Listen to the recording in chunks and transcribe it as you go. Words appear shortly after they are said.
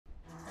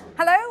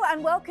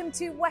and welcome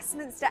to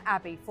Westminster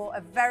Abbey for a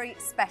very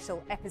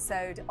special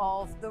episode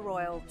of The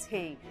Royal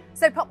Tea.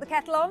 So pop the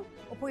kettle on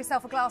or pour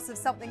yourself a glass of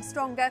something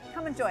stronger.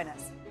 Come and join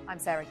us. I'm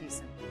Sarah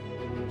Hewson.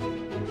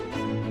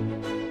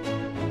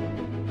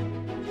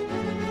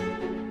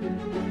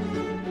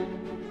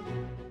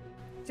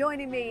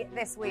 Joining me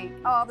this week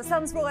are The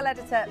Sun's royal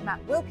editor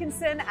Matt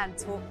Wilkinson and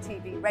Talk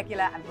TV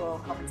regular and royal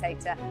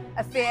commentator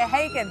Afia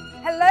Hagan.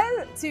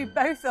 Hello to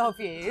both of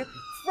you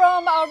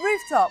from our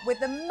rooftop with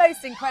the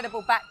most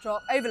incredible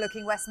backdrop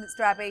overlooking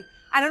Westminster Abbey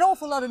and an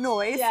awful lot of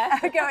noise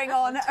going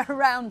on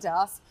around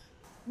us.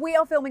 We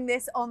are filming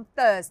this on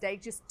Thursday,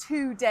 just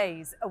 2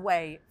 days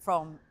away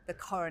from the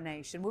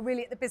coronation. We're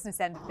really at the business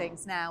end of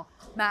things now.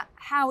 Matt,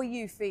 how are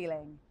you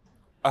feeling?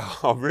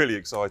 I'm really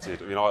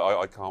excited. I mean,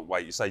 I can't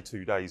wait. You say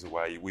 2 days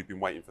away. We've been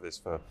waiting for this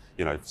for,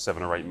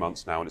 7 or 8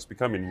 months now, and it's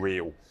becoming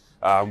real.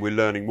 We're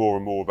learning more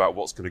and more about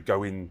what's going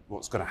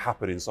to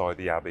happen inside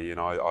the Abbey, and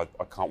I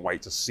can't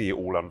wait to see it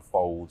all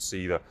unfold,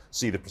 see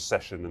the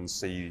procession, and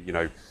see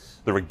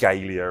the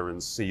regalia,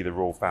 and see the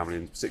royal family,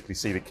 and particularly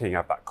see the King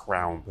have that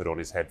crown put on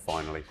his head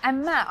finally.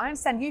 And Matt, I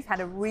understand you've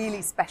had a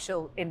really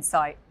special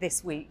insight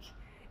this week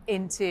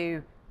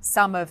into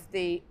some of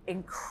the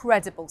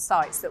incredible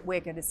sights that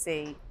we're going to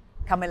see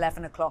come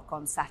 11 o'clock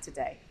on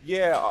Saturday.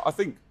 Yeah, I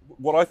think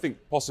what I think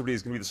possibly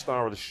is going to be the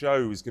star of the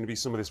show is going to be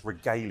some of this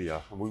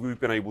regalia. And we've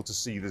been able to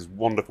see these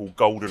wonderful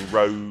golden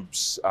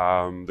robes.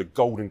 The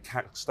golden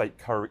state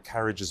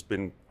carriage has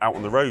been out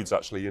on the roads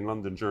actually in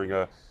London during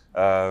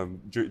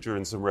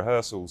during some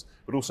rehearsals,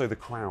 but also the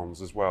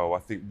crowns as well. I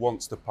think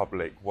once the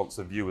public, once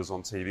the viewers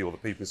on TV or the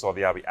people inside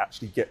the Abbey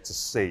actually get to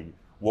see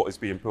what is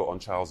being put on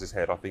Charles's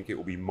head, I think it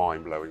will be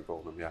mind-blowing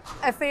for them, yeah.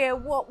 Afia,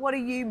 what are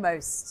you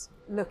most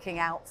looking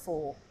out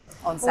for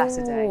on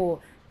Saturday? Ooh,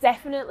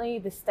 definitely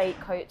the state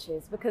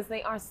coaches, because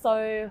they are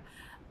so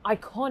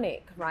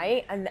iconic,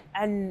 right?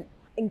 And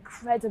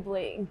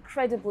incredibly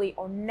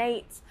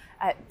ornate.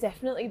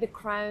 Definitely the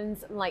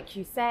crowns, like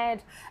you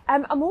said.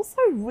 I'm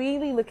also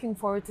really looking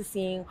forward to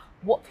seeing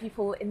what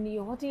people in the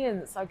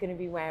audience are going to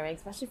be wearing,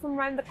 especially from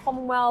around the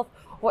Commonwealth,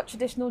 what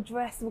traditional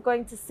dress we're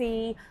going to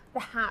see, the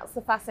hats,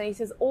 the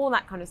fascinators, all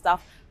that kind of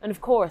stuff. And of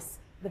course,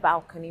 the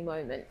balcony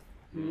moment.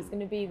 Who's going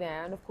to be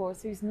there, and of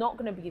course who's not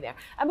going to be there.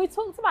 And we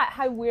talked about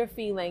how we're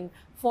feeling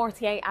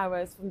 48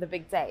 hours from the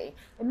big day.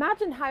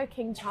 Imagine how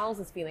King Charles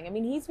is feeling. I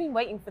mean, he's been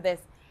waiting for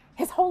this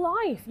his whole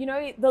life,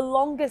 the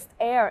longest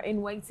heir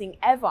in waiting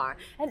ever.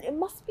 And it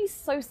must be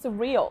so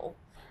surreal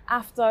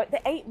after the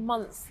 8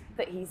 months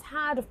that he's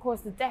had, of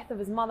course, the death of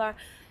his mother,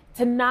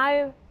 to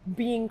now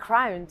being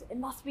crowned. It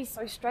must be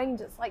so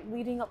strange. It's like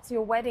leading up to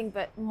your wedding,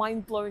 but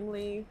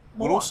mind-blowingly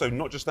more. Well, also,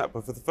 not just that,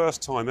 but for the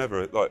first time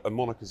ever, like a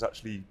monarch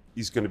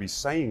he's going to be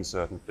saying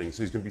certain things.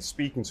 So he's going to be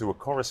speaking to a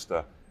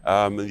chorister,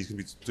 and he's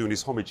going to be doing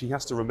his homage. He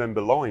has to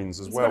remember lines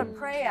as well. He's got to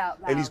pray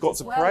out loud. And he's got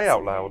to pray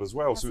out loud as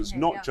well. So it's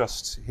not Yeah.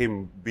 just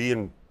him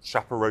being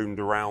chaperoned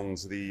around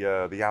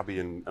the Abbey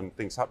and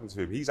things happen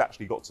to him. He's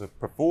actually got to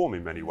perform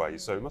in many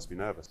ways, so he must be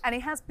nervous. And he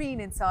has been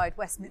inside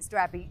Westminster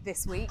Abbey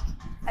this week,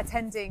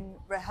 attending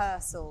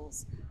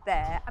rehearsals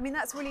there. I mean,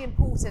 that's really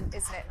important,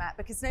 isn't it, Matt?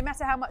 Because no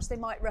matter how much they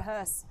might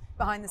rehearse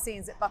behind the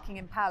scenes at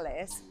Buckingham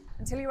Palace,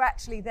 until you're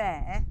actually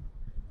there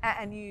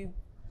and you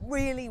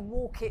really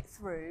walk it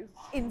through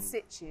in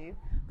situ,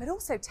 but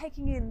also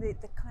taking in the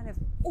kind of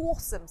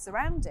awesome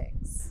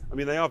surroundings. I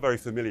mean, they are very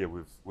familiar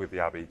with the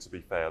Abbey, to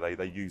be fair.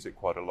 They use it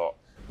quite a lot.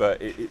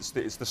 But it's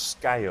the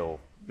scale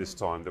this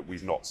time that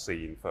we've not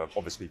seen for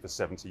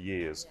 70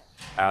 years.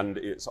 Yeah. And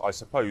I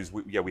suppose,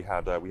 we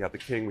had the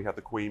King, we had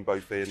the Queen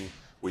both in.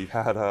 We've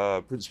had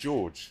Prince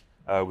George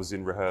was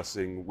in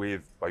rehearsing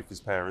with both his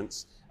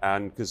parents.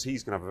 And because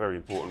he's going to have a very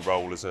important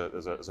role as a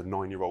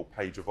 9-year-old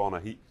page of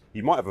honour.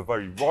 He might have a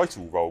very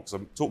vital role, because I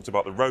talked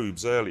about the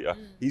robes earlier.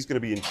 He's going to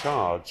be in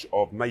charge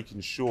of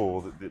making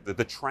sure that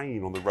the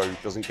train on the road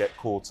doesn't get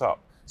caught up.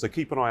 So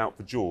keep an eye out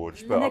for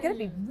George. But and they're going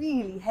to be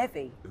really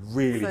heavy.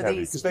 Really heavy,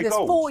 because they're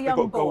gold. 4 young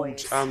They've got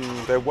boys. gold,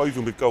 and they're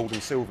woven with gold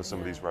and silver, some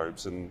of these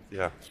robes, and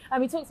yeah.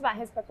 And we talked about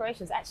his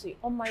preparations. Actually,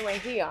 on my way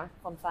here,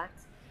 fun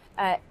fact,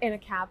 in a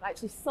cab, I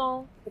actually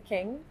saw the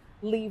King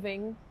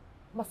leaving,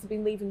 must have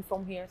been leaving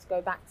from here to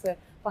go back to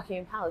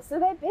Buckingham Palace. So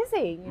they're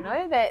busy,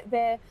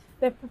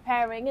 they're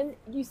preparing. And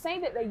you say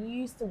that they're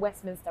used to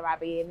Westminster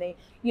Abbey, and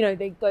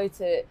they go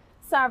to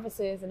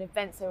services and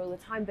events there all the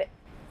time, but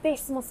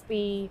this must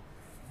be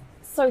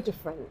so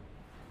different,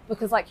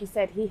 because like you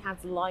said, he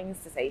has lines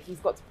to say, he's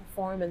got to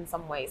perform in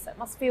some way, so it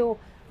must feel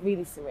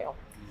really surreal.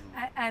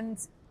 And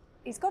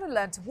he's got to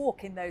learn to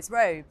walk in those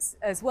robes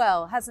as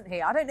well, hasn't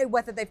he? I don't know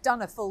whether they've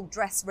done a full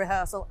dress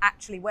rehearsal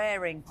actually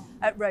wearing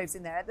robes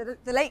in there.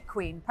 The late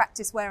Queen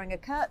practiced wearing a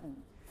curtain,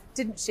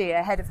 didn't she,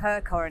 ahead of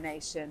her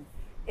coronation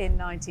in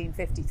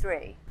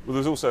 1953. Well,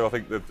 there's also, I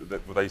think,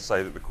 that they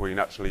say that the Queen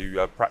actually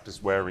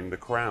practiced wearing the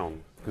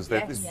crown, because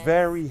it's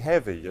very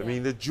heavy. Yeah. I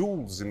mean, the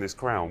jewels in this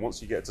crown,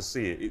 once you get to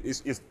see it,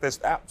 it's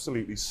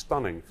absolutely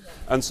stunning. Yeah.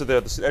 And so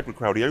the St Edward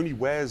crown, he only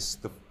wears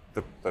the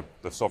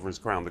sovereign's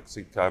crown, the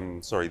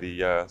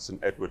St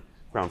Edward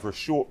crown for a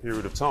short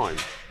period of time,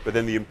 but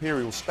then the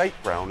imperial state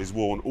crown is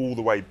worn all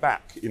the way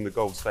back in the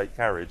gold state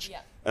carriage.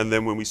 Yeah. And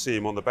then when we see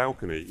him on the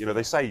balcony, you know,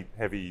 they say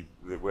heavy,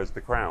 where's the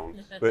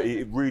crown? But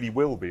it really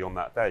will be on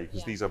that day,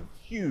 because these are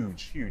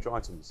huge, huge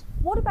items.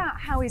 What about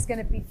how he's going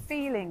to be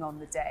feeling on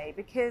the day?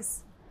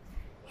 Because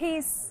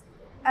he's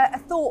a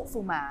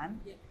thoughtful man,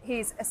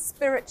 he's a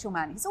spiritual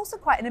man, he's also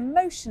quite an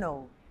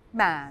emotional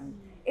man,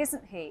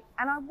 isn't he?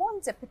 And I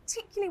wonder,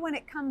 particularly when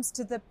it comes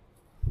to the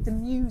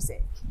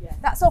music,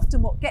 that's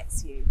often what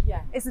gets you,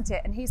 isn't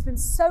it? And he's been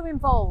so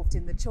involved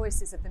in the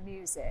choices of the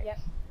music.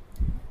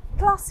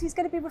 Plus, he's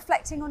going to be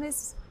reflecting on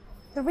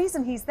the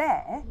reason he's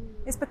there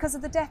is because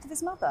of the death of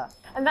his mother.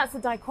 And that's a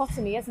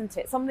dichotomy, isn't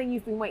it? Something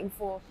you've been waiting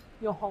for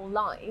your whole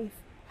life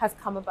has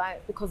come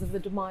about because of the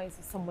demise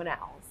of someone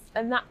else.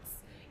 And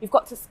you've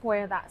got to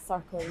square that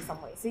circle in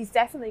some way. So he's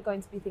definitely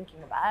going to be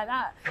thinking about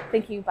that,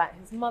 thinking about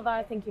his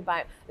mother, thinking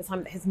about the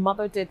time that his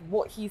mother did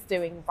what he's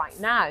doing right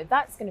now.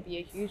 That's going to be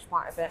a huge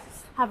part of it.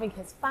 Having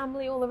his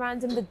family all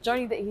around him, the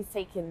journey that he's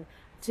taken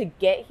to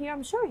get here.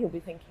 I'm sure he'll be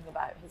thinking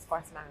about his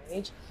first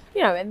marriage,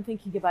 you know, and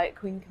thinking about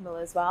Queen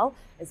Camilla as well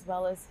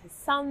as his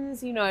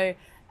sons, you know,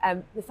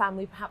 the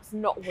family perhaps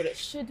not what it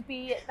should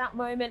be at that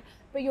moment.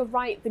 But you're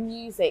right, the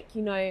music,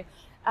 you know,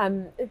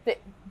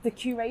 the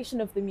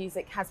curation of the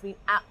music has been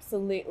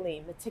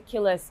absolutely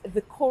meticulous.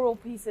 The choral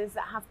pieces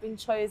that have been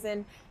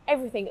chosen,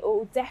 everything, it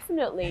will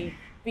definitely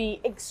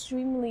be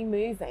extremely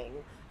moving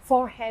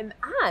for him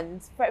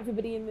and for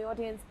everybody in the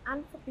audience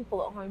and for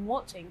people at home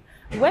watching.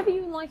 Whether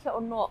you like it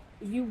or not,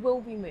 you will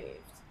be moved.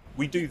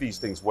 We do these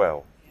things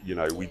well, you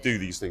know, we do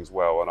these things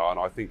well, and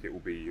I think it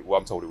will be, well,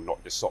 I'm told it will knock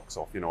your socks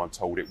off, you know, I'm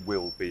told it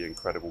will be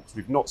incredible, because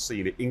we've not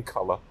seen it in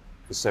colour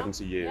for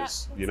 70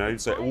 years, you know,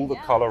 so all the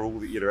colour, all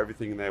the, you know,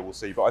 everything in there we'll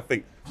see. But I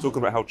think, talking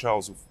about how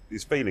Charles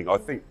is feeling, I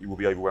think you will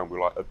be overwhelmed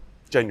with, like,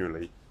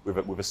 genuinely with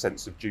a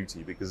sense of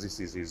duty, because this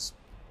is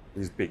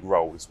his big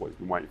role, is what he's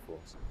been waiting for.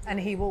 And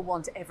he will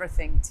want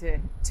everything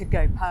to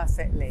go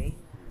perfectly,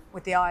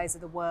 with the eyes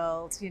of the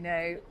world, you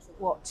know,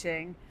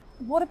 watching.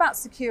 What about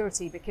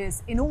security?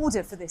 Because in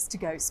order for this to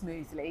go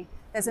smoothly,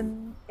 there's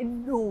an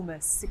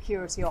enormous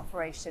security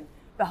operation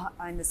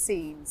behind the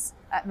scenes,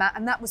 Matt,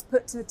 and that was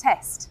put to the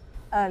test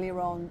earlier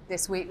on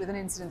this week with an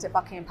incident at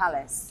Buckingham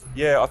Palace.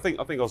 Yeah, I think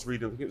I was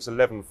reading, I think it was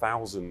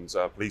 11,000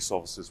 police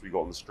officers we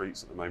got on the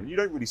streets at the moment. You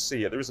don't really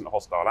see it, there isn't a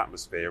hostile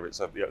atmosphere,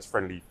 it's a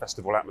friendly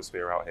festival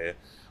atmosphere out here.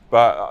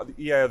 But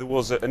yeah, there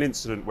was an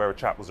incident where a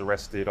chap was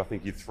arrested. I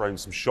think he'd thrown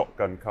some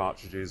shotgun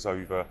cartridges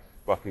over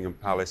Buckingham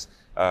Palace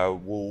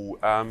wall.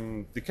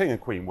 The King and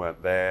Queen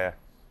weren't there.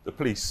 The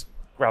police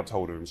grabbed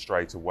hold of him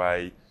straight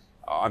away.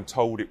 I'm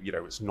told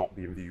it's not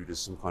being viewed as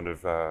some kind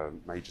of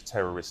major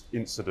terrorist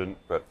incident,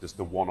 but just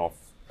a one-off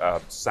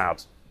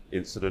sad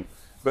incident.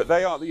 But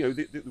they are,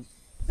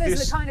 those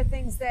are the kind of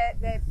things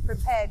they're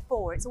prepared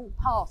for. It's all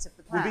part of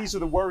the plan. Well, these are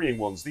the worrying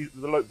ones. These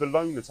are the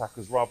lone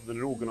attackers rather than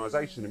an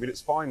organisation. I mean,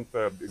 it's fine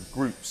for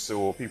groups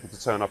or people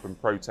to turn up and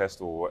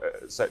protest or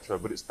etc.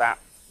 But it's that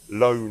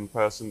lone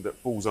person that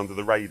falls under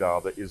the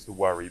radar that is the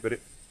worry. But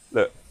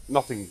look,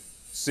 nothing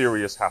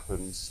serious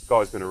happens. The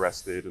guy's been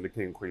arrested, and the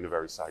King and Queen are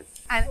very safe.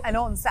 And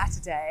on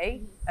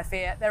Saturday,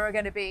 Afia, there are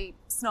going to be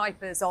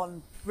snipers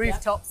on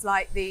rooftops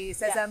like these.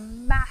 There's a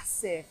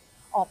massive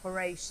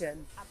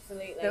operation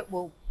that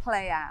will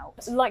play out.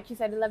 Like you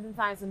said,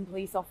 11,000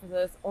 police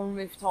officers on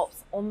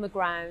rooftops, on the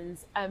ground.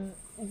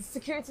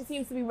 Security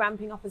seems to be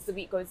ramping up as the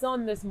week goes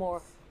on. There's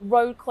more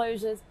road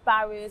closures,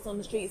 barriers on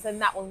the streets, and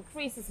that will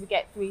increase as we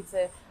get through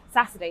to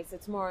Saturday, so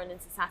tomorrow and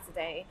into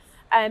Saturday.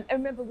 And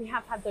remember, we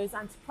have had those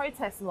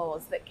anti-protest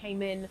laws that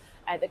came in,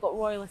 that got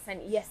royal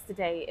assent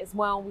yesterday as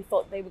well. We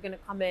thought they were going to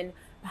come in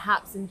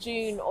perhaps in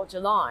June or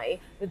July,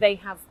 but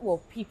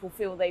people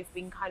feel they've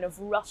been kind of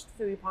rushed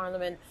through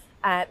Parliament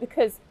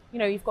because,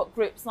 you've got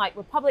groups like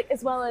Republic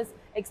as well as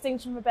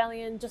Extinction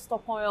Rebellion, Just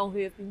Stop Oil, who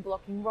have been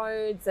blocking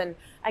roads and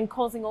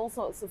causing all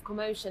sorts of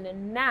commotion.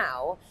 And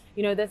now,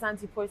 those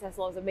anti-protest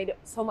laws have made it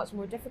so much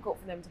more difficult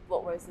for them to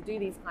block roads, to do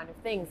these kind of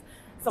things.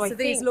 So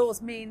these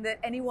laws mean that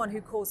anyone who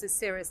causes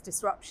serious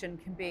disruption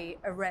can be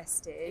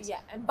arrested. Yeah,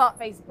 but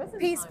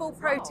peaceful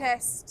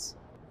protest,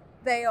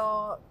 they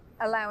are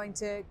allowing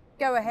to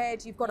go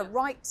ahead. You've got a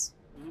right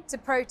to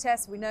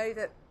protest. We know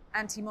that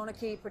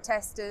anti-monarchy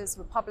protesters,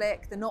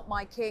 Republic, the Not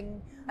My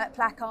King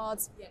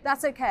placards,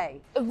 that's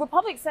okay.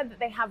 Republic said that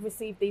they have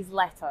received these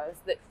letters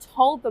that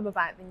told them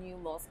about the new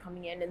laws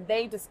coming in, and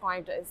they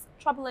described it as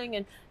troubling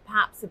and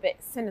perhaps a bit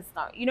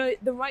sinister.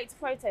 The right to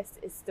protest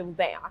is still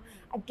there.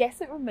 I guess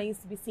it remains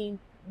to be seen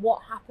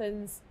what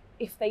happens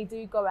if they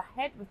do go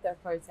ahead with their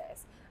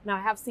protest. Now,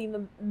 I have seen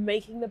them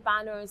making the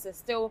banners, they're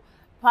still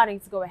planning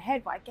to go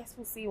ahead, but I guess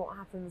we'll see what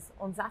happens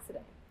on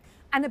Saturday.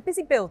 And a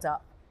busy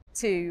build-up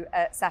to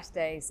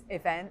Saturday's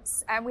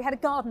events, and we had a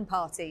garden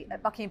party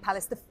at Buckingham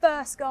Palace, the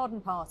first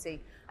garden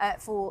party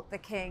for the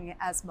King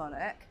as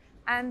monarch.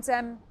 And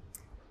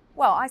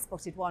I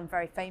spotted one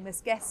very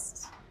famous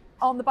guest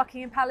on the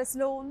Buckingham Palace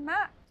lawn,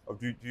 Matt.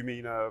 Do you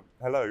mean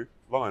hello,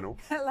 Lionel?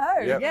 Hello.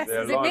 Yep, Yes.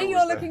 yeah, Is it Lionel me was you're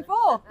there. looking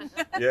for?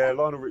 Yeah,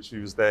 Lionel Richie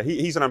was there.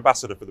 He's an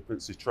ambassador for the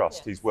Prince's Trust.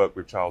 Yes. He's worked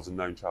with Charles and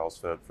known Charles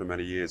for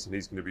many years, and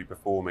he's going to be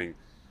performing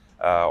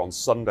on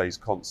Sunday's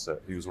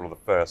concert. He was one of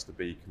the first to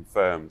be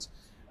confirmed,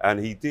 and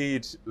he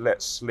did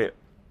let slip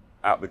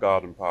at the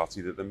garden party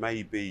that there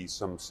may be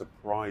some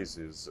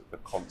surprises at the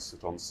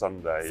concert on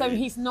Sunday. So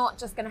he's not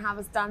just going to have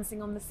us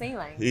dancing on the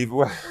ceiling.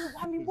 Well,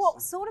 I mean,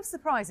 what sort of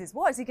surprises?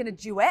 What, is he going to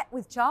duet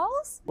with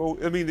Charles?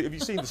 I mean, have you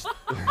seen this?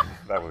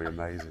 That would be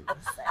amazing.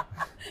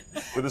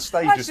 But the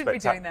stage I is shouldn't be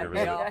doing that,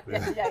 spectacular,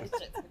 isn't it? Yeah, you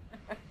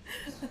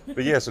should.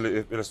 But yeah,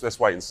 so let's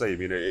wait and see. I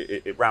mean,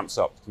 it ramps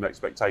up to an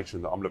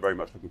expectation that I'm very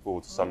much looking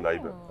forward to Sunday,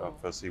 but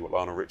first see what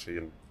Lionel Richie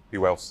and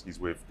who else he's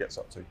with gets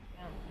up to.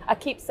 I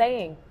keep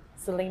saying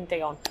Celine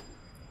Dion.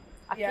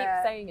 I keep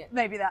saying it.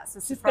 Maybe that's a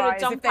gonna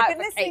surprise jump if they've out been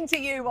the listening cake.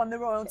 to you on the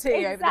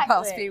royalty over the past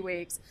Exactly. few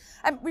weeks.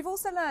 We've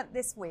also learnt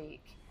this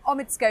week,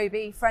 Omid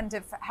Scobie, friend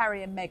of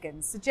Harry and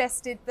Meghan,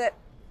 suggested that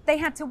they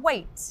had to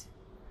wait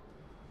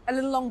a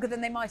little longer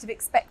than they might have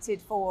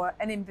expected for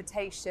an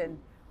invitation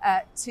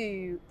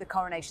to the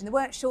coronation. They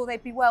weren't sure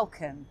they'd be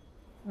welcome,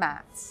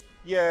 Matt.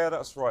 Yeah,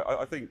 that's right.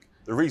 I think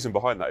the reason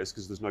behind that is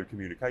because there's no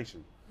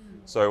communication.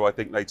 So I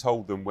think they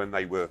told them when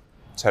they were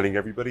telling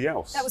everybody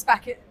else. That was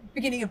back at the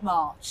beginning of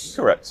March.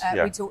 Correct.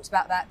 Yeah. We talked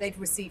about that. They'd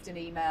received an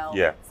email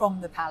Yeah.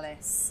 from the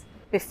palace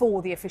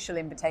before the official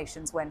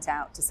invitations went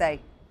out to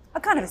say, a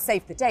kind of a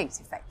save the date,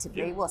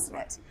 effectively, Yeah. wasn't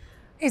it?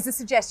 Is the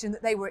suggestion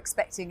that they were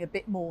expecting a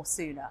bit more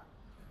sooner?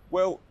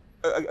 Well,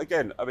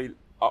 again, I mean,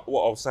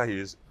 what I'll say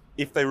is,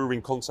 if they were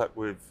in contact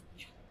with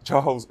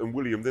Charles and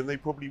William, then they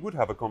probably would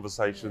have a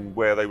conversation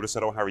where they would have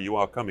said, "Oh, Harry, you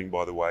are coming,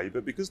 by the way."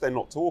 But because they're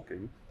not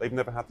talking, they've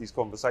never had these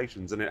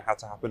conversations, and it had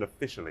to happen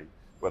officially,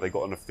 where they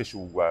got an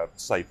official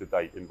save the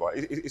date invite.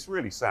 It's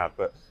really sad,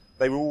 but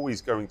they were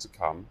always going to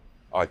come,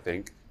 I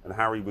think, and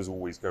Harry was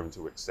always going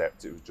to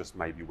accept. It was just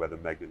maybe whether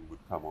Meghan would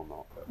come or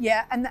not. But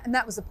Yeah, and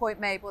that was the point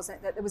made, wasn't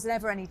it? That there was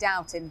never any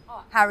doubt in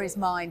Oh, Harry's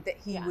absolutely. mind that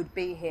he Yeah. would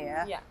be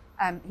here. Yeah.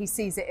 He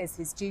sees it as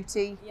his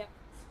duty. Yeah.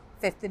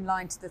 Fifth in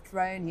line to the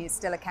throne, he is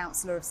still a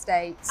councillor of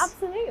state.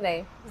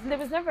 Absolutely. There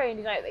was never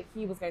any doubt that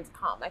he was going to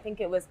come. I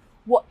think it was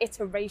what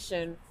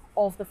iteration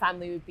of the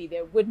family would be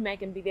there. Would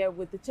Meghan be there?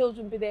 Would the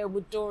children be there?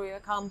 Would Doria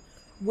come?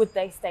 Would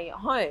they stay at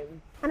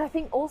home? And I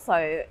think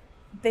also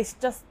this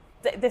does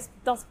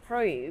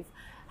prove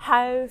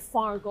how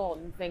far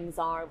gone things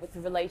are with the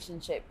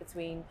relationship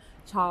between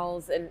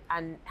Charles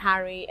and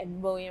Harry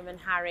and William and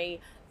Harry,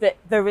 that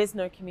there is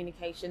no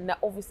communication, that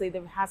obviously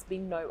there has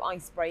been no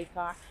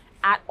icebreaker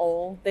at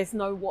all. There's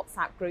no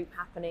WhatsApp group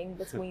happening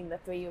between the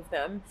three of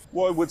them.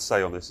 what I would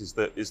say on this is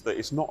that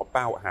it's not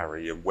about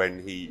Harry and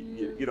when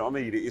he, you know what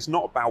I mean? It's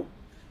not about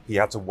he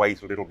had to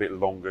wait a little bit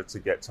longer to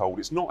get told.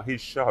 It's not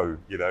his show,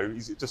 you know.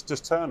 He's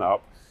just turn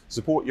up,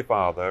 support your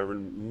father,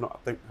 and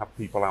don't have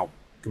people out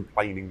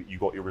complaining that you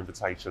got your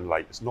invitation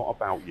late. It's not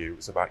about you.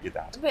 It's about your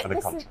dad But and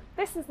the country.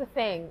 this is the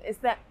thing, is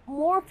that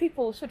more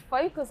people should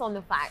focus on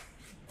the fact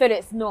that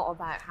it's not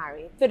about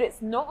Harry, that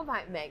it's not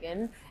about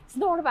Meghan, it's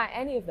not about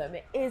any of them,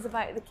 it is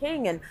about the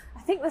king. And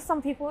I think there's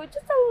some people who are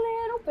just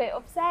a little bit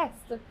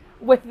obsessed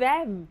with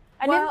them.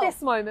 And Well- in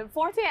this moment,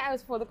 48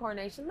 hours before the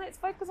coronation, let's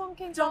focus on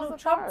King Charles Donald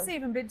III. Trump's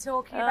even been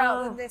talking about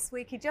Oh. them this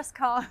week. He just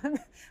can't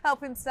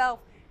help himself.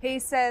 He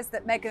says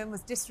that Meghan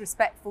was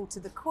disrespectful to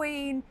the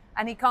Queen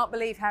and he can't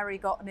believe Harry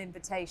got an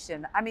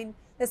invitation. I mean,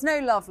 there's no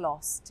love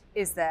lost,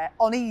 is there,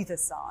 on either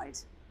side?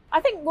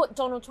 I think what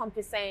Donald Trump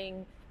is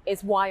saying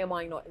is, why am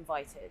I not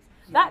invited?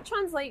 That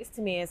translates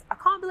to me as, I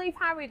can't believe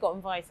Harry got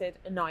invited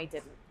and I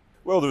didn't.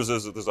 Well, there's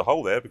a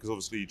hole there because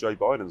obviously Joe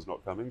Biden's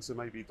not coming, so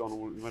maybe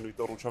Donald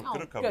Trump Oh, could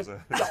have come good as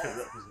a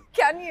God.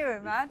 Can you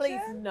imagine?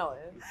 Please no.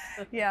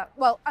 Yeah,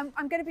 well, I'm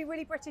going to be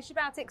really British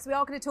about it because we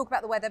are going to talk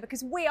about the weather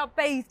because we are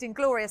bathed in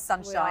glorious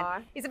sunshine.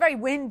 are. It's a very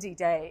windy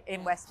day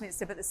in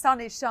Westminster, but the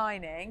sun is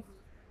shining.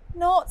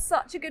 Not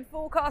such a good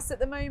forecast at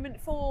the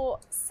moment for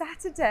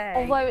Saturday.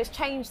 Although it's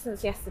changed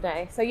since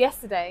yesterday. So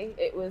yesterday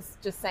it was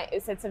it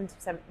said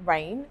 70%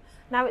 rain.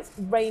 Now it's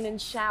rain and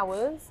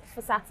showers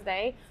for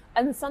Saturday.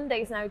 And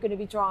Sunday's now going to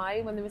be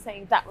dry when they were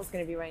saying that was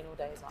going to be rain all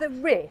day as well. The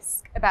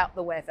risk about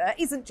the weather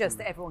isn't just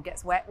that everyone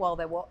gets wet while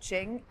they're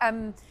watching,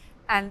 and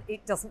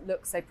it doesn't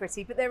look so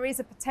pretty, but there is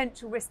a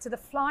potential risk to the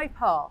fly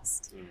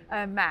past,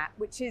 Matt,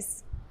 which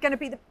is going to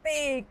be the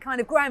big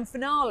kind of grand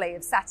finale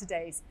of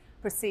Saturday's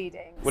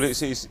proceedings. Well,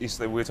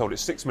 we're told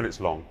it's 6 minutes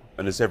long,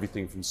 and there's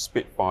everything from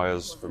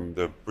Spitfires from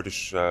the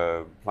British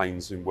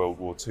planes in World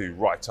War II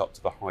right up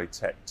to the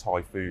high-tech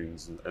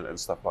Typhoons and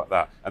stuff like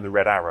that, and the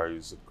Red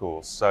Arrows, of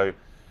course. So,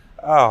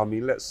 I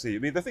mean, let's see. I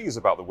mean, the thing is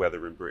about the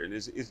weather in Britain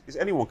is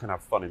anyone can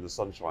have fun in the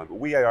sunshine, but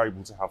we are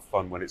able to have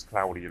fun when it's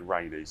cloudy and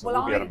rainy, so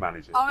we'll be able to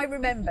manage it. I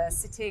remember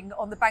sitting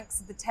on the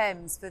banks of the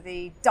Thames for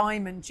the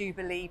Diamond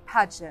Jubilee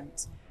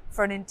pageant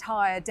for an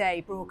entire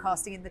day,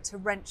 broadcasting in the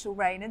torrential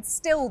rain, and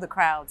still the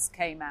crowds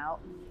came out.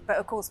 But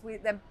of course,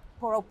 then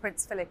poor old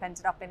Prince Philip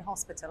ended up in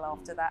hospital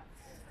after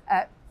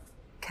that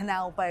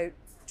canal boat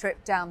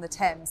trip down the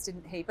Thames,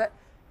 didn't he? But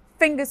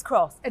fingers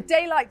crossed, a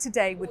day like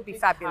today would be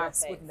fabulous,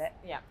 perfect. wouldn't it?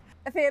 Yeah.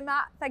 Afia,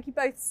 Matt, thank you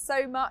both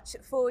so much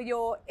for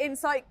your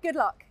insight. Good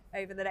luck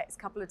over the next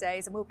couple of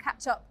days, and we'll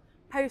catch up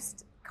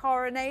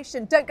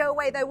post-coronation. Don't go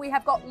away, though. We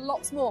have got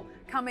lots more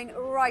coming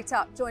right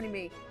up. Joining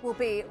me will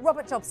be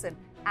Robert Jobson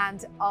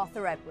and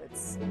Arthur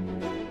Edwards.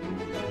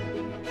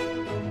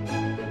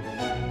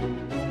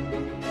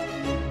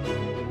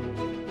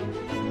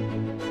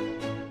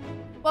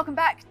 Welcome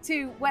back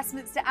to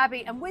Westminster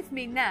Abbey, and with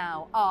me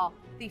now are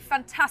the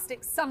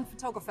fantastic Sun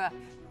photographer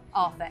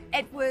Arthur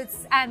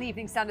Edwards and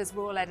Evening Standard's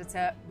royal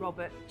editor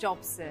Robert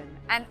Jobson.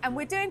 And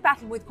we're doing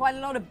battle with quite a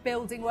lot of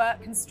building work,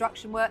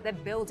 construction work. They're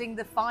building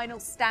the final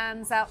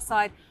stands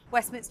outside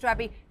Westminster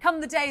Abbey.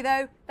 Come the day,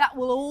 though, that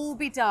will all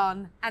be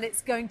done, and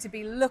it's going to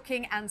be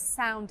looking and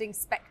sounding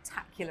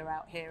spectacular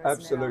out here, isn't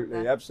Absolutely,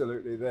 it,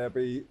 absolutely.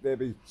 They'll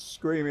be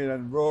screaming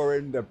and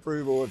roaring the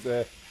approval of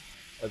the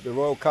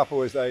royal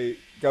couple as they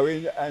go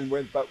in,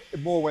 but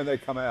more when they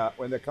come out.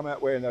 When they come out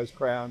wearing those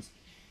crowns,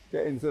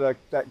 get into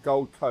that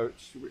gold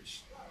coach,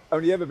 which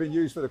only ever been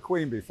used for the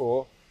Queen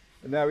before,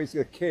 and now he's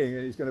the King,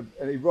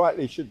 and he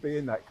rightly should be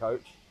in that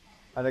coach.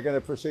 And they're going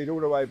to proceed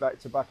all the way back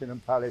to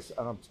Buckingham Palace,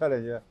 and I'm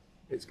telling you,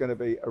 it's going to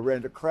be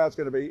the crowd's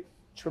going to be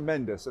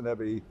tremendous, and it'll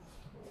be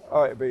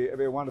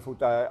a wonderful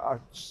day. I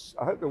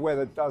hope the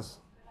weather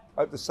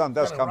hope the sun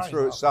does come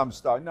through at some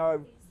stage.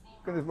 No,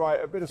 going to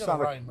a bit of sun.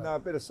 A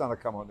bit of sun will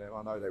come on them.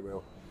 I know they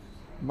will.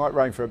 It might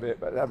rain for a bit,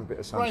 but have a bit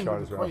of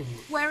sunshine as well.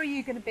 Where are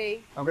you going to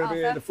be? I'm going to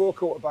be in the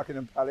forecourt of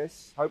Buckingham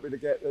Palace, hoping to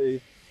get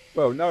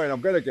knowing I'm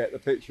going to get the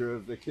picture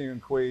of the King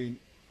and Queen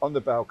on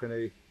the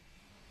balcony,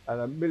 and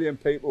 1 million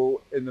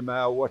people in the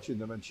Mall watching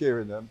them and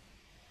cheering them,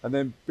 and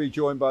then be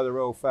joined by the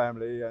royal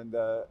family and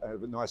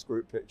have a nice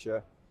group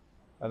picture.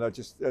 And I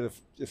just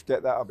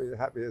get that. I'll be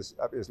happy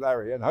as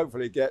Larry, and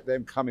hopefully get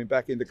them coming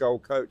back in the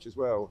gold coach as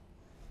well.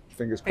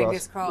 Fingers crossed.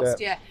 Fingers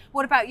crossed, yeah.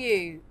 What about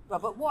you,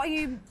 Robert? What are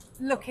you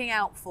looking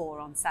out for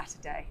on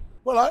Saturday?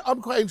 Well,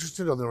 I'm quite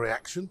interested on the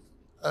reaction.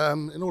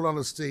 In all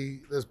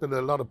honesty, there's been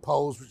a lot of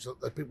polls which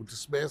people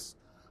dismiss,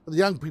 but the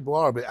young people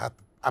are a bit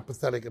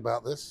apathetic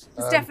about this.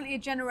 There's definitely a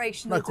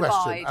generational no divide,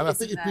 question. And I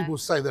think if people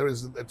say there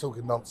isn't, they're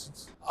talking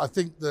nonsense. I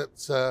think that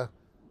the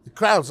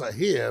crowds that are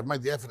here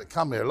made the effort to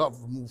come here. A lot of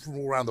them from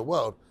all around the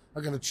world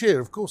are going to cheer.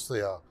 Of course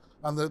they are.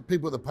 And the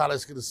people at the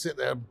palace are going to sit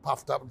there and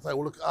puffed up and say,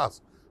 well, look at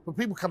us. But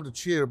people come to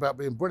cheer about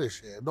being British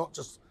here, not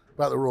just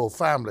about the royal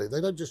family. They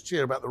don't just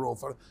cheer about the royal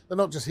family. They're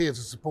not just here to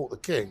support the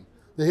king.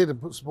 They're here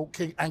to support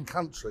king and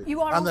country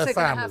You are and also their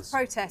going to families. have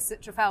protests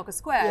at Trafalgar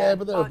Square. Yeah,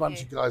 but there are a bunch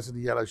you? of guys in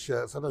the yellow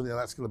shirts. I don't think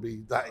that's going to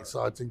be that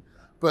exciting.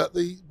 But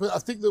I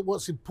think that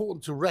what's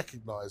important to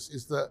recognise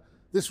is that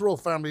this royal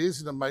family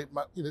is in a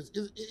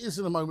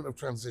moment of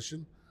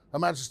transition. Her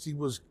Majesty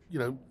was,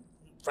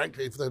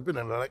 frankly, if there had been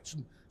an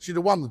election, she'd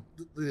have won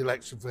the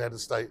election for head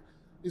of state.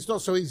 It's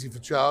not so easy for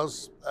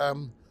Charles.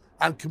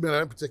 And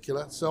Camilla in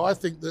particular. So I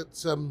think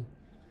that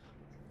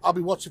I'll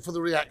be watching for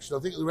the reaction. I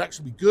think the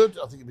reaction will be good.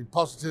 I think it'll be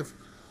positive.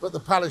 But the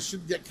palace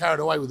shouldn't get carried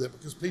away with it,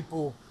 because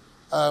people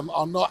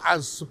are not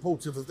as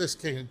supportive of this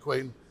King and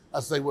Queen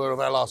as they were of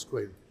our last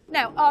Queen.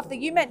 Now, Arthur,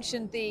 you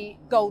mentioned the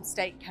Gold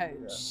State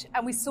coach,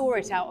 and we saw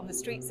it out on the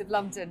streets of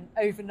London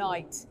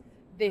overnight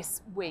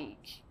this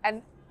week.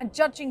 And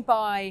judging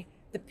by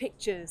the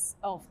pictures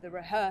of the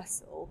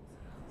rehearsal,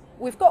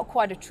 we've got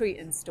quite a treat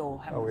in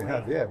store, haven't we?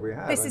 We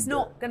have. This is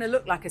not going to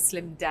look like a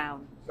slimmed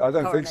down I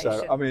don't think so.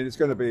 coronation. I mean, it's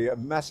going to be a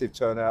massive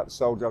turnout. The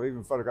soldiers, I've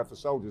even photographed the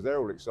soldiers. They're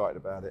all excited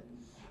about it,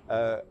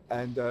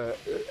 and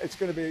it's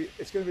going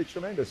to be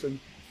tremendous. And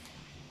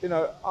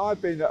I've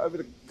been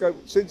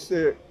since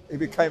he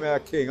became our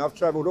king. I've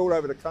travelled all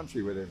over the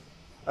country with him,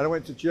 and I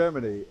went to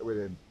Germany with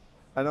him,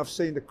 and I've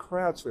seen the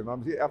crowds for him.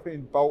 I'm up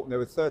in Bolton. There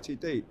were 30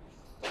 deep.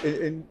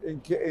 In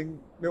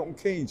Milton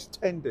Keynes,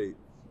 10 deep.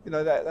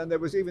 And there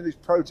was even these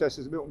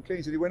protesters at Milton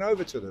Keynes, and he went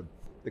over to them,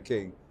 the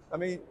king. I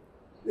mean,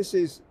 this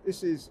is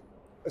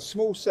a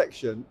small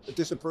section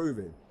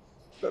disapproving,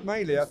 but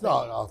mainly I think.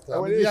 Not Arthur.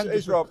 Oh, it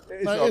is, Rob.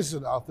 It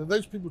isn't, Arthur.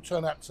 Those people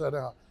turn out.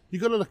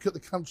 You've got to look at the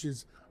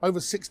country's over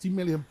 60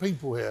 million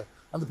people here,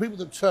 and the people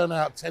that turn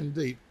out 10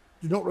 deep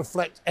do not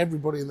reflect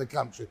everybody in the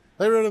country.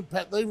 They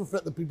reflect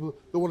the people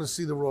that want to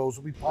see the royals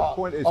will be part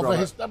point is, of a Robert,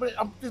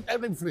 history.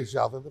 Let me finish,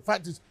 Arthur. The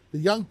fact is, the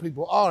young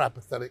people are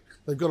apathetic.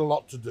 They've got a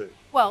lot to do.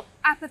 Well,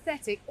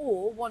 apathetic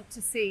or want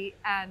to see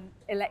an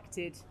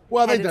elected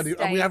Well, head they of don't.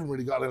 state. We haven't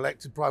really got an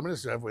elected prime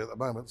minister, have we, at the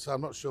moment? So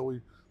I'm not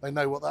sure they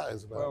know what that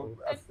is about. Well,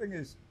 the thing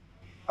is,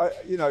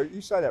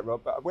 you say that,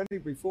 Rob, but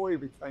before he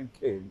became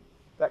king,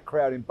 that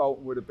crowd in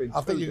Bolton would have been. I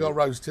think you got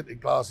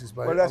rose-tinted glasses,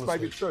 mate. Well, that's honestly.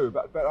 maybe true,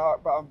 but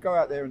I'll go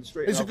out there in the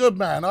street. He's a good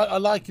man. I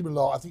like him a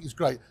lot. I think he's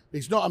great.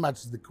 He's not Her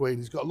Majesty the Queen.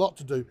 He's got a lot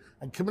to do.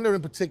 And Camilla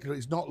in particular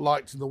is not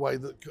liked in the way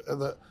that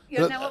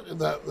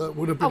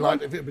would have been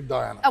liked if it had been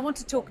Diana. I want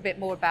to talk a bit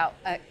more about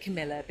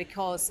Camilla,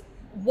 because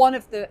one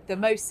of the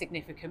most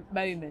significant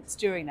moments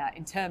during that,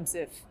 in terms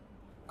of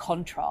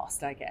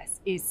contrast, I guess,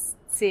 is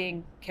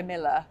seeing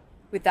Camilla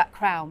with that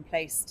crown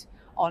placed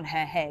on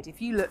her head.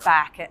 If you look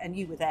back, and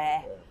you were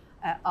there,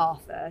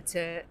 Arthur,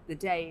 to the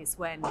days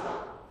when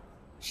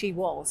she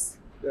was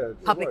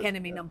public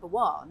enemy number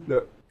one.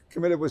 Look,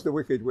 Camilla was the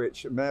wicked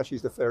witch, and now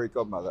she's the fairy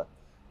godmother.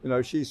 You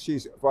know,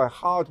 she's by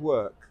hard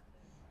work.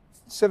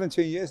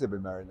 17 years they've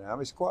been married now.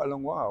 It's quite a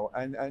long while,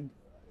 and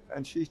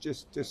she's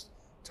just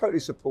totally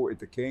supported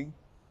the king,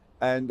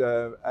 and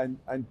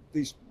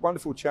these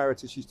wonderful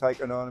charities she's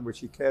taken on, which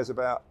she cares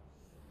about.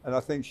 And I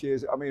think she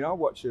is. I mean, I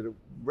watch her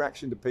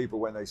reaction to people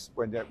when they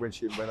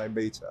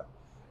meet her,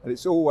 and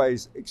it's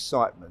always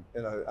excitement,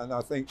 you know. And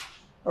I think,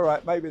 all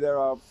right, maybe there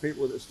are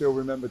people that still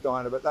remember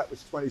Diana, but that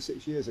was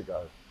 26 years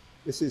ago.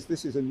 This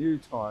is a new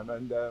time,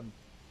 and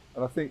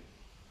I think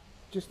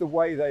just the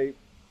way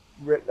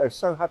they're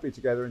so happy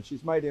together, and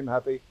she's made him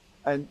happy.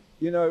 And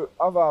you know,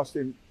 I've asked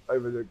him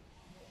over the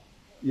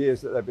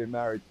years that they've been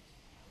married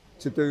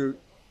to do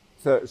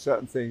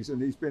certain things,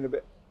 and he's been a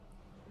bit,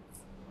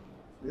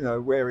 you know,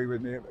 wary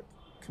with me.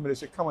 Camilla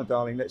said, "Come on,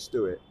 darling, let's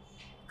do it."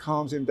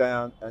 Calms him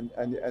down, and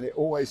it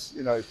always,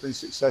 you know, it's been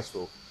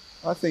successful.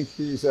 I think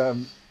she's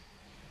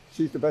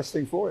the best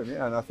thing for him,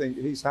 yeah, and I think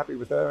he's happy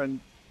with her, and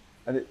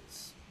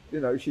it's, you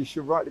know, she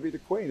should rightly be the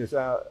queen, as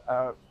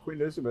our Queen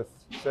Elizabeth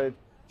said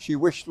she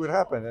wished would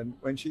happen, and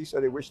when she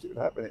said it wished it would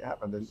happen, it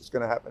happened, and it's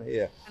going to happen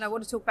here. And I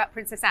want to talk about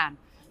Princess Anne,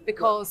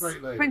 because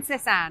Great lady.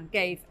 Princess Anne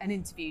gave an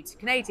interview to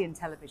Canadian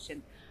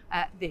television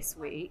this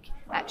week.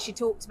 She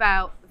talked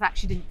about the fact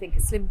she didn't think a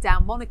slimmed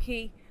down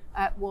monarchy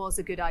was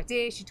a good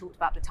idea. She talked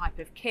about the type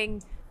of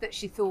king that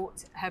she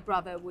thought her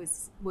brother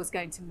was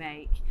going to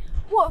make.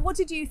 What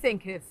did you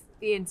think of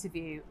the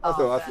interview? I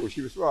thought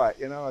she was right.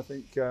 You know, I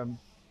think the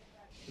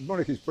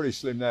monarchy's pretty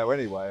slim now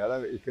anyway. I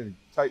don't think you can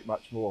take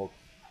much more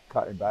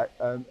cutting back.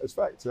 In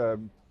fact,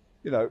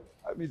 you know,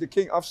 I mean, the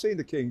king, I've seen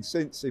the king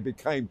since he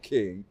became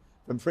king,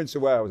 from Prince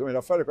of Wales. I mean,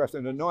 I photographed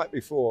him the night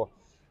before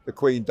the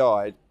Queen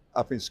died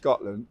up in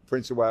Scotland,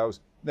 Prince of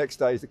Wales. Next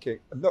day is the king.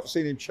 I've not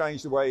seen him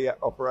change the way he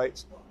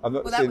operates. I've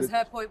not Well, seen that was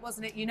her point,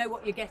 wasn't it? You know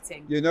what you're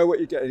getting. You know what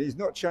you're getting. He's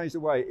not changed the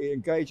way he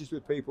engages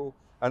with people.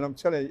 And I'm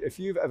telling you, if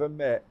you've ever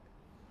met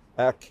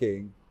our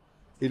king,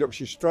 he looks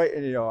you straight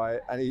in the eye,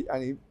 and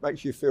he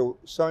makes you feel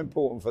so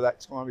important for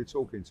that time you're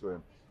talking to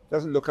him.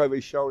 Doesn't look over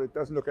his shoulder,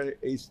 doesn't look at it,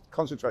 he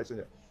concentrates on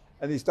it.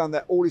 And he's done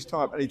that all his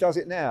time, and he does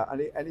it now,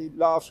 and he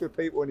laughs with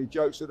people, and he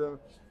jokes with them,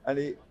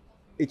 and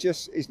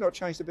he's not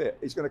changed a bit.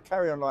 He's going to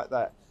carry on like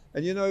that.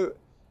 And you know,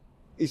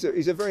 he's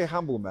a very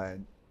humble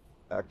man,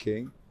 our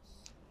king,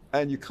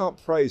 and you can't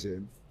praise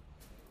him.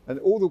 And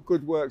all the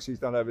good works he's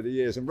done over the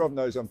years, and Rob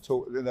knows I'm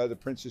talking, you know, the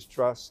Prince's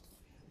Trust,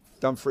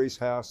 Dumfries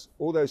House,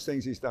 all those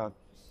things he's done.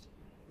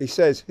 He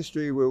says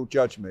history will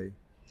judge me,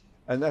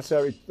 and that's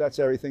how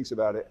he thinks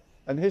about it.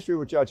 And history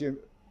will judge him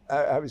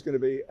how he's going to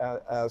be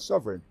our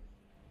sovereign.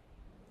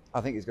 I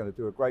think he's going to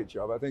do a great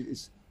job. I mean,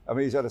 he's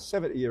had a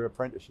 70-year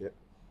apprenticeship.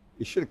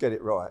 He should get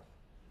it right.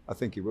 I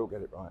think he will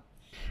get it right.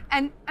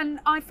 And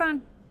I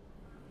found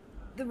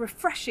the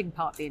refreshing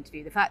part of the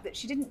interview, the fact that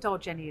she didn't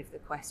dodge any of the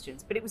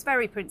questions, but it was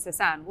very Princess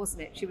Anne,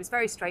 wasn't it? She was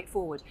very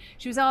straightforward.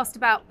 She was asked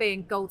about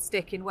being gold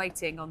stick in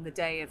waiting on the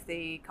day of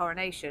the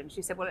coronation.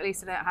 She said, well, at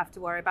least I don't have to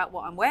worry about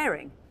what I'm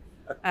wearing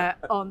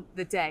on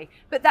the day.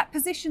 But that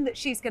position that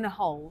she's going to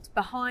hold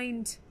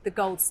behind the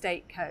gold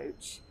state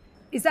coach,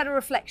 is that a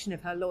reflection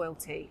of her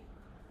loyalty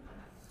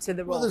to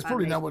the royal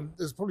family?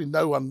 There's probably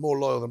no one more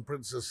loyal than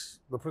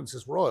the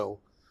Princess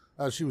Royal.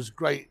 She was a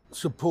great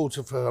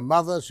supporter for her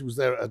mother. She was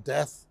there at her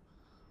death.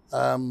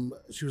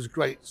 She was a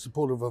great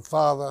supporter of her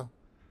father,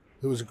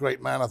 who was a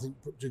great man, I think,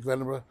 Duke of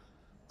Edinburgh.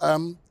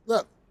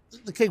 Look,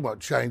 the king won't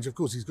change. Of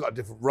course, he's got a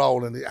different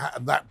role, and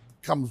that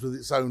comes with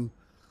its own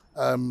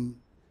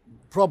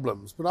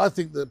problems. But I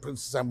think that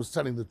Princess Anne was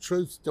telling the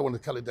truth. Don't want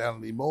to cut it down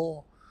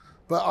anymore.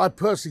 But I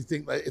personally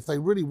think that if they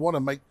really want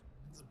to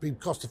be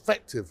cost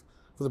effective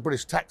for the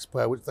British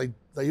taxpayer, which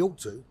they ought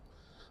to,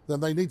 then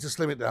they need to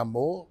slim it down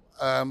more.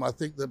 I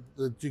think that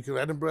the Duke of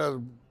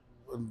Edinburgh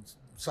and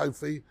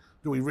Sophie,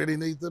 do we really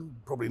need them?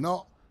 Probably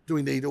not. Do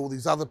we need all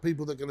these other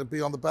people that are going to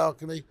be on the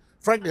balcony?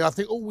 Frankly, I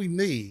think all we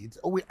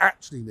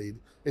actually need,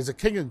 is a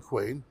king and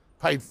queen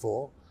paid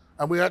for,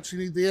 and we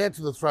actually need the heir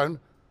to the throne,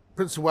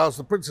 Prince of Wales,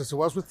 the Princess of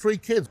Wales, with 3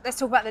 kids. Let's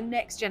talk about the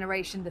next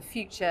generation, the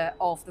future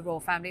of the royal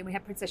family. And we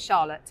had Princess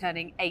Charlotte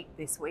turning 8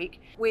 this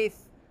week,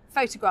 with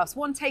photographs,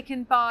 one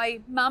taken by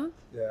Mum,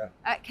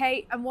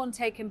 Kate, and one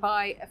taken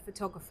by a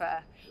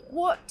photographer.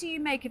 What do you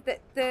make of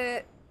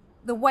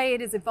the way it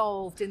has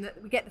evolved, in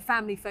that we get the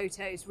family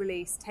photos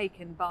released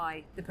taken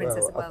by the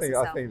Princess of Wales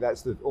herself? I think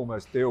that's the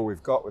almost deal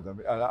we've got with them,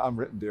 an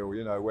unwritten deal,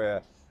 you know,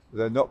 where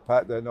there's no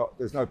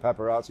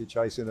paparazzi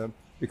chasing them,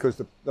 because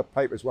the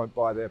papers won't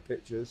buy their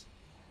pictures.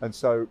 And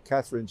so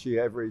Catherine, she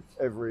every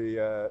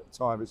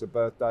time it's a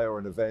birthday or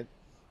an event,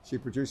 she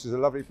produces a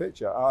lovely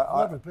picture.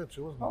 Lovely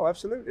picture, wasn't it? Oh,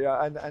 absolutely.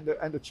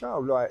 And the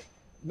child, like,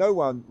 no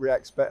one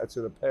reacts better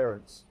to the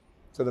parents,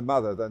 to the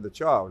mother, than the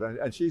child.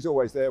 And she's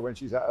always there when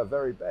she's at her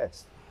very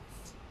best.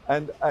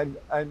 And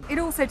it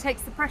also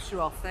takes the pressure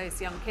off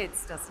those young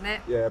kids, doesn't it?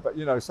 Yeah, but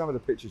you know, some of the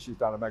pictures she's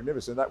done are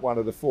magnificent. That one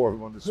of the 4 of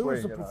them on the swing. Who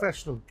was the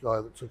professional guy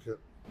that took it?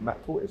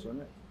 Matt Portis,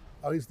 wasn't it?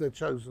 Oh, he's their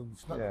chosen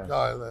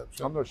guy.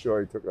 I'm not sure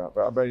he took that,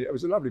 but I mean, it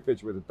was a lovely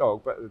picture with a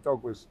dog, but the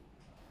dog was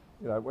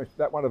You know,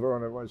 that one of her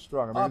on her was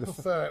strong. I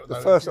prefer it. The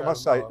though, first, if I you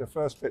must have say, a the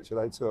first picture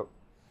they took,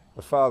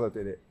 the father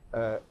did it,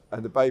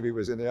 and the baby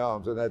was in the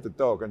arms, and they had the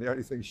dog, and the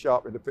only thing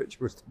sharp in the picture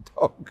was the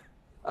dog.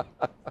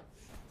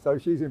 So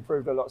she's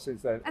improved a lot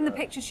since then. And the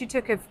picture she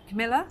took of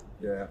Camilla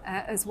Yeah.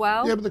 as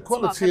well. Yeah, but the to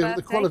mark quality her of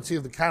the birthday. quality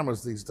of the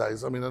cameras these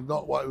days, I mean, are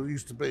not what it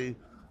used to be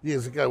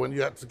years ago when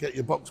you had to get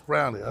your box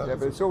brownie. Yeah,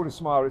 but it's all the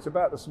smile. It's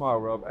about the smile,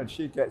 Rob, and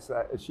she gets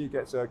that. And she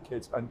gets her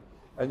kids, and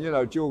you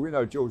know,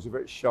 George's a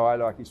bit shy,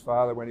 like his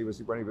father when he was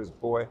a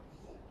boy.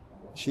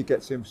 She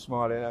gets him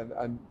smiling,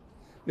 and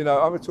you know,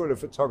 I was talking to a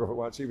photographer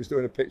once. He was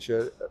doing a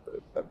picture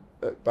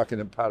at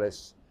Buckingham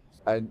Palace,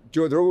 and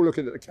they're all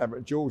looking at the camera,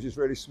 and George is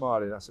really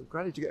smiling. I said,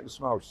 "Granny, did you get him to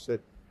smile?" She said,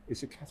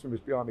 "It's Catherine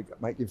was behind me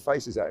making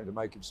faces at him to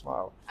make him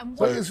smile." And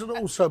But what- isn't it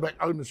also about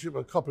ownership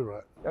of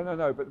copyright?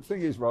 No. But the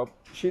thing is, Rob,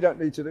 she don't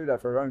need to do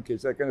that for her own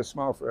kids. They're going to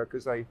smile for her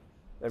because they're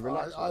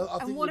relaxed. I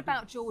and think what you-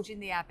 about George in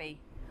the Abbey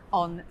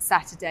on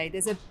Saturday?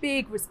 There's a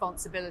big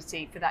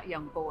responsibility for that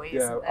young boy.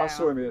 Yeah, isn't I there?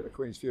 saw him at the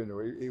Queen's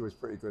funeral. He was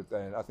pretty good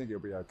then. I think he'll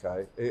be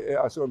okay.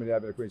 I saw him in the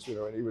Abbey at the Queen's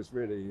funeral, and he was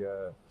really.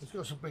 He's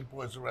got some big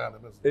boys around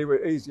him, hasn't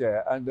he? He's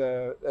and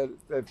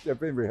they've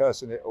been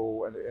rehearsing it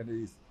all,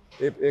 and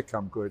he'll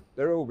come good.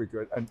 They'll all be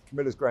good. And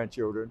Camilla's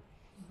grandchildren,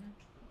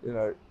 you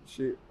know,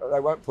 they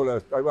won't pull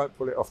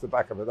it off the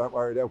back of her. Don't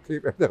worry, they'll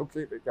keep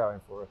it going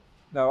for her.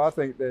 No, I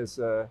think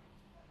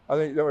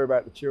don't worry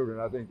about the children.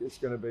 I think it's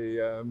going to be.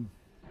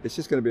 It's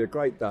just going to be a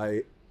great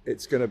day.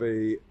 It's going to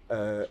be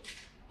a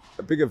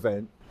big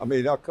event. I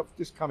mean, I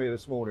just come here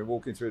this morning,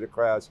 walking through the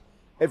crowds.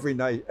 Every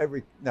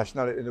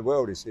nationality in the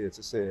world is here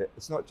to see it.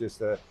 It's not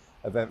just an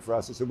event for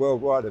us; it's a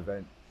worldwide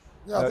event.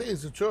 Yeah, I think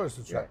it's a tourist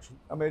attraction.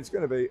 I mean, it's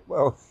going to be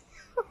well.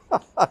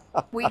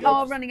 We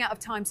are running out of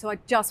time, so I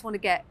just want to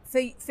get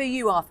for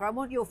you, Arthur. I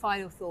want your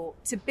final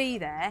thought to be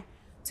there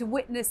to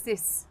witness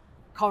this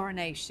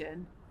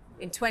coronation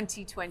in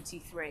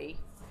 2023.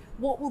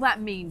 What will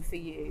that mean for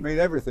you? I mean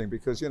everything,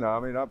 because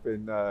I've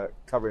been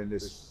covering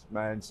this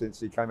man since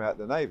he came out of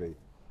the Navy,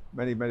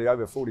 many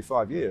over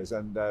 45 years,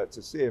 and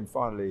to see him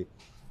finally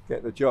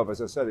get the job,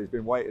 as I said, he's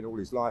been waiting all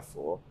his life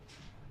for,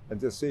 and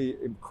to see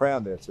him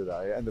crowned there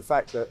today, and the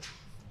fact that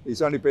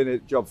he's only been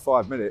at the job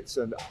 5 minutes,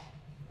 and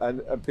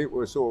people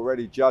were sort of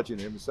already judging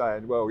him,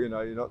 saying, well, you're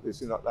not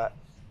this, you're not that.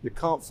 You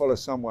can't follow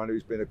someone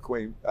who's been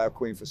our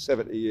queen for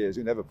 70 years,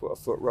 who never put a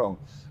foot wrong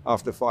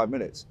after 5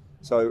 minutes.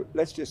 So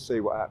let's just see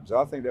what happens.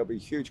 I think there'll be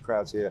huge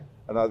crowds here,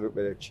 and I think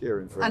they're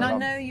cheering for him. And I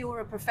know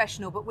you're a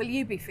professional, but will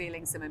you be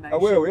feeling some emotion? I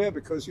will, yeah,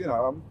 because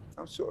I'm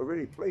sort of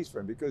really pleased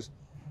for him, because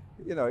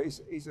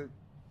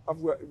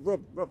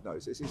Rob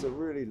knows this. He's a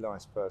really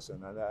nice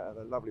person and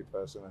a lovely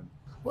person, and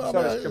Well, so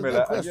I mean, is Camilla. no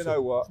And you question.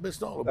 know what? But it's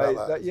not all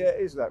about that. Yeah,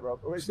 it is that, Rob.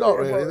 It's not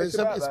really. Well, It's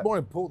about that. more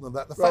important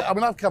than that. Rob,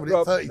 I've covered it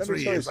Rob, 33 let me tell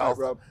you years. something,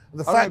 Arthur. Rob. And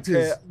the I don't fact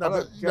is, care. I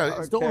don't care. I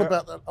it's don't not all care.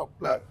 about that. Oh,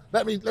 no. No.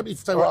 Let me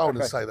say what I want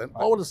to Okay. say then.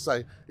 I want to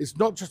say it's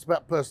not just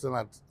about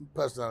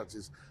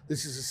personalities.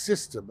 This is a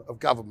system of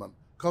government,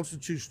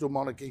 constitutional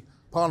monarchy,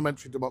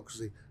 parliamentary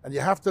democracy, and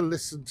you have to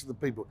listen to the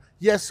people.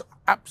 Yes,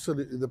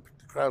 absolutely, the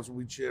crowds will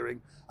be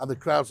cheering and the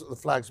crowds, the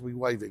flags will be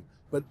waving.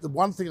 But the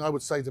one thing I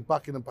would say to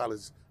Buckingham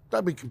Palace,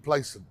 don't be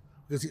complacent,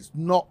 because it's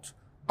not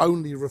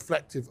only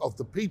reflective of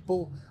the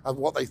people and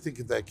what they think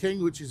of their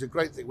king, which is a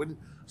great thing. When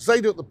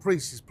Zadok the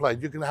priest is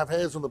played, you can have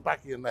hairs on the back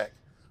of your neck.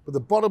 But the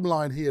bottom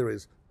line here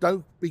is,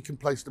 don't be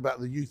complacent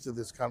about the youth of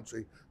this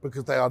country,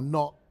 because they are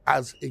not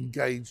as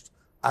engaged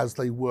as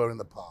they were in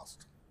the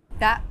past.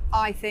 That,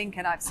 I think,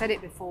 and I've said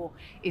it before,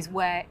 is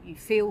where you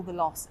feel the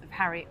loss of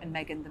Harry and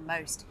Meghan the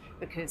most,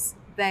 because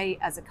they,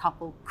 as a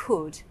couple,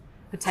 could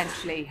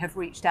potentially have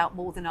reached out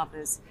more than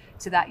others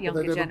to that But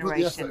younger they never put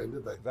the effort generation.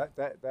 in, did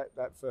they?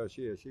 That first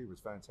year, she was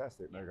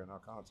fantastic, Meghan. I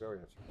can't tell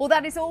you. Well,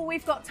 that is all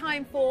we've got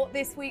time for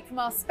this week from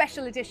our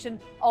special edition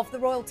of The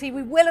Royalty.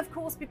 We will, of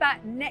course, be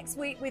back next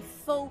week with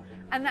full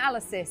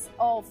analysis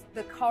of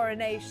the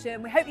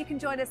coronation. We hope you can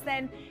join us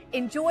then.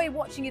 Enjoy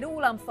watching it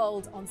all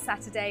unfold on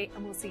Saturday,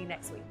 and we'll see you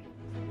next week.